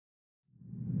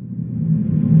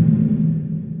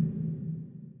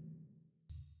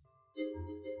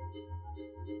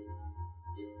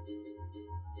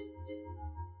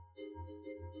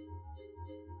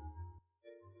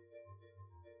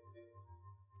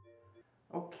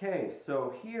Okay,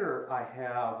 so here I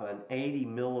have an 80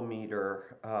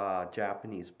 millimeter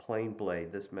Japanese plane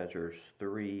blade. This measures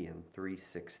 3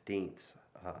 3/16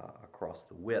 across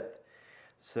the width.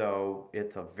 So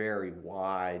it's a very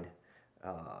wide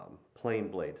plane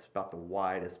blade. It's about the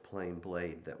widest plane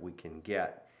blade that we can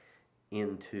get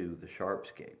into the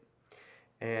Sharpscape.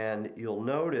 And you'll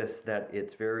notice that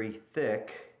it's very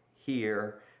thick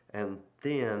here and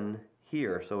thin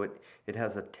here. So it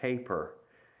has a taper.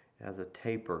 It has a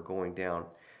taper going down,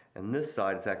 and this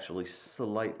side is actually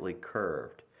slightly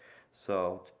curved.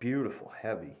 So it's beautiful,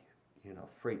 heavy,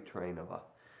 freight train of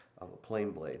a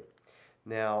plane blade.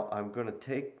 Now I'm going to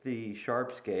take the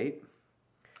Sharpscape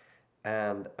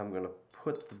and I'm going to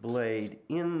put the blade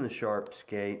in the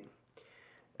Sharpscape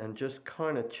and just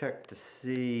kind of check to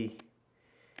see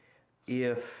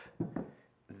if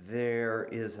there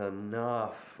is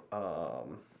enough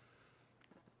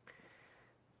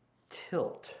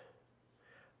tilt.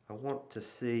 I want to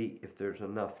see if there's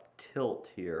enough tilt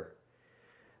here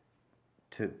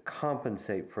to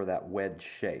compensate for that wedge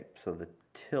shape. So the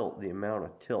tilt, the amount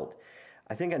of tilt,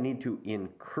 I think I need to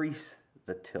increase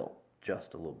the tilt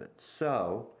just a little bit.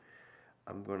 So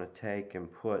I'm going to take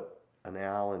and put an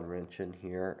Allen wrench in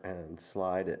here and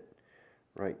slide it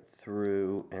right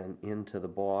through and into the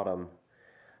bottom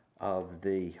of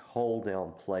the hold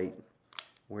down plate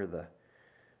where the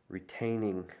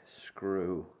retaining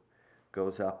screw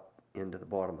goes up into the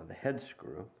bottom of the head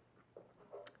screw,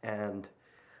 and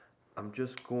I'm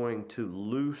just going to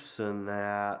loosen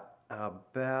that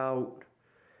about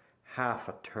half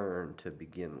a turn to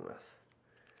begin with,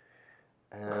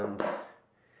 and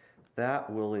that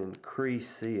will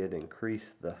increase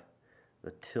the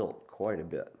tilt quite a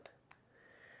bit,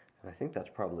 and I think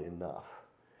that's probably enough.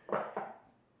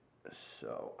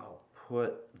 So I'll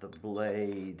put the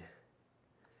blade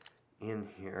in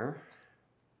here.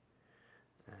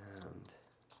 And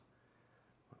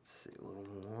let's see, a little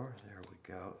more. There we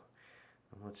go.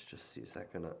 And let's just see, is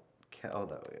that gonna, oh,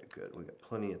 that way, good. We got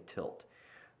plenty of tilt.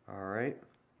 All right.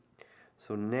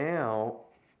 So now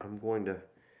I'm going to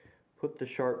put the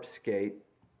Sharpscape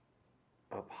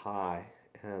up high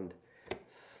and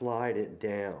slide it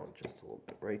down just a little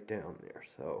bit, right down there.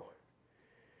 So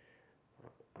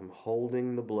I'm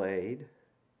holding the blade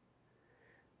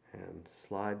and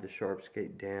slide the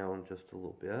Sharpscape down just a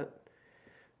little bit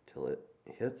till it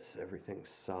hits everything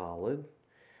solid,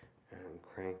 and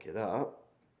crank it up.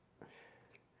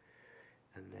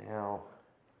 And now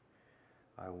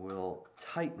I will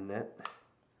tighten it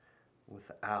with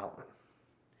the Allen.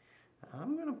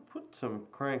 I'm going to put some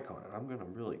crank on it. I'm going to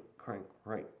really crank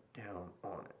right down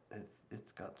on it.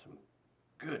 It's got some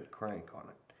good crank on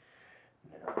it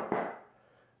now,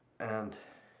 and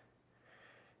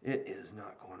it is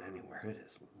not going anywhere. It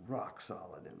is rock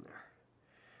solid in there.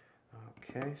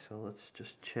 Okay, so let's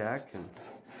just check, and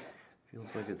feels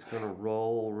like it's going to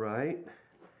roll right.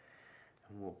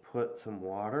 And we'll put some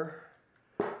water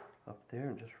up there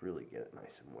and just really get it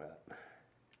nice and wet.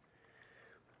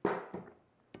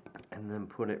 And then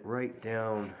put it right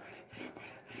down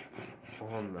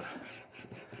on the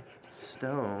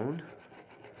stone.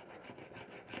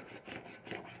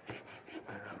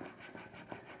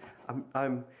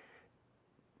 I'm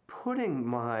putting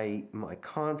my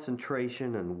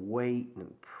concentration and weight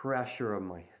and pressure of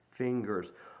my fingers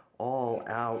all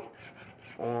out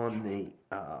on the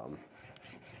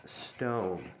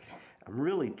stone. I'm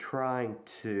really trying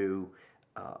to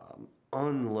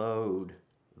unload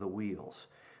the wheels.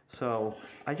 So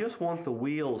I just want the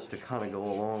wheels to kind of go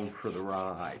along for the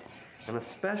ride. And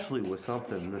especially with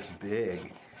something this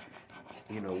big,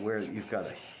 where you've got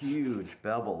a huge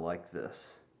bevel like this.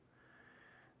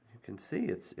 You can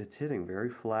see it's hitting very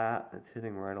flat. It's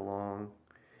hitting right along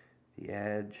the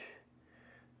edge.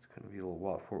 It's going to be a little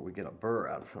while before we get a burr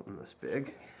out of something this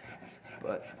big,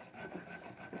 but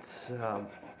it's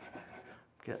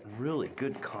getting really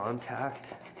good contact.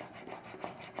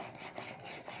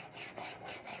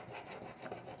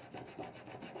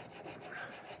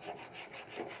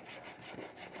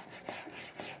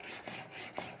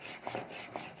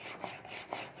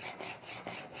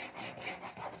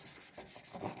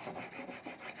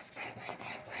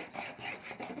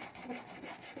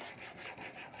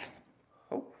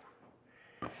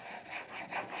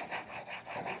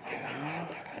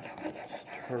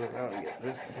 Turn around and get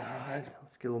this side.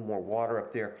 Let's get a little more water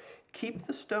up there. Keep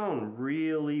the stone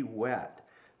really wet.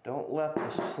 Don't let the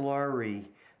slurry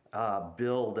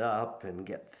build up and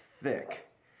get thick.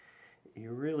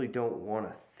 You really don't want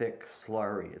a thick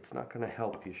slurry. It's not going to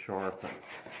help you sharpen.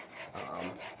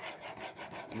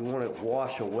 You want to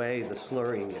wash away the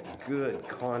slurry and get good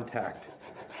contact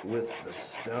with the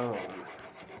stone.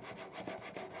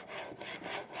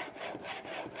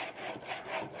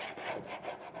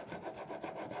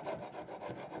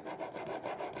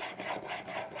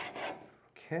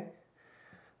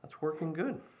 it's working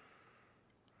good.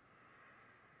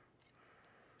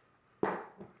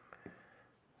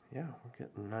 Yeah, we're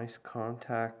getting nice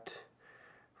contact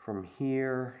from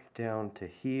here down to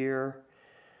here.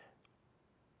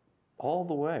 All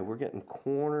the way. We're getting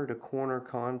corner to corner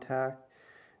contact.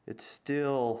 It's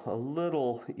still a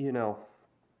little, you know,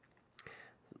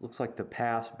 it looks like the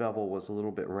pass bevel was a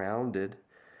little bit rounded,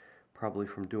 probably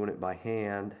from doing it by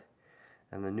hand,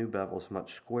 and the new bevel's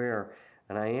much squarer.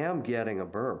 And I am getting a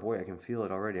burr. Boy, I can feel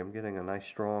it already. I'm getting a nice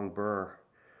strong burr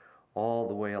all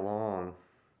the way along.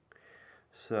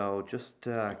 So just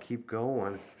keep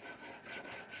going.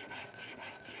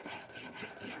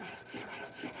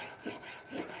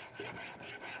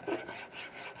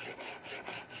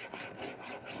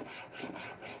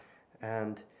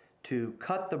 And to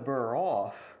cut the burr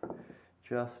off,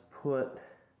 just put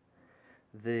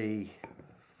the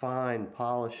fine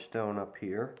polished stone up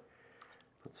here,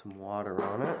 put some water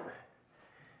on it,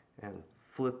 and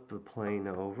flip the plane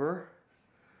over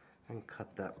and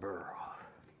cut that burr off.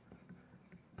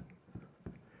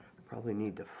 Probably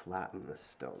need to flatten this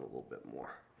stone a little bit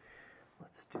more.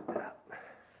 Let's do that.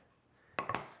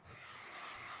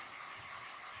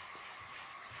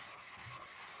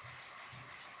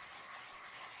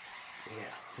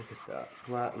 Yeah, look at that.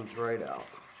 Flattens right out.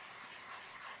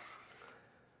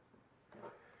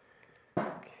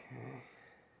 Okay.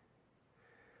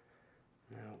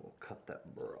 Now we'll cut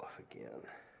that burr off again.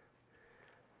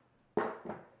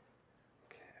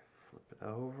 Okay, flip it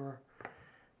over.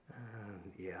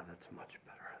 And yeah, that's much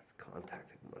better. It's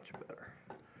contacting much better.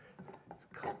 Let's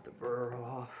cut the burr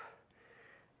off.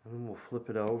 And then we'll flip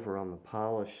it over on the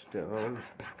polished stone.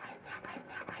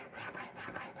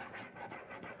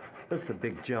 That's a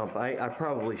big jump. I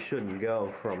probably shouldn't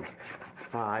go from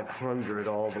 500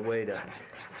 all the way to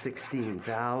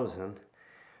 16,000,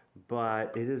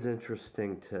 but it is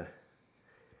interesting to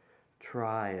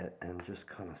try it and just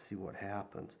kind of see what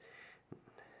happens.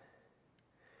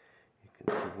 You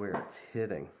can see where it's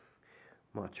hitting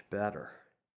much better.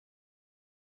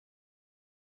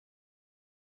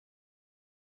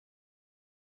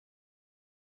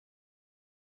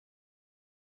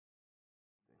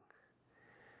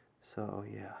 So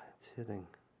yeah, it's hitting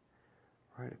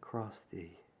right across the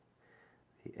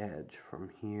edge from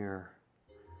here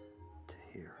to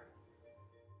here.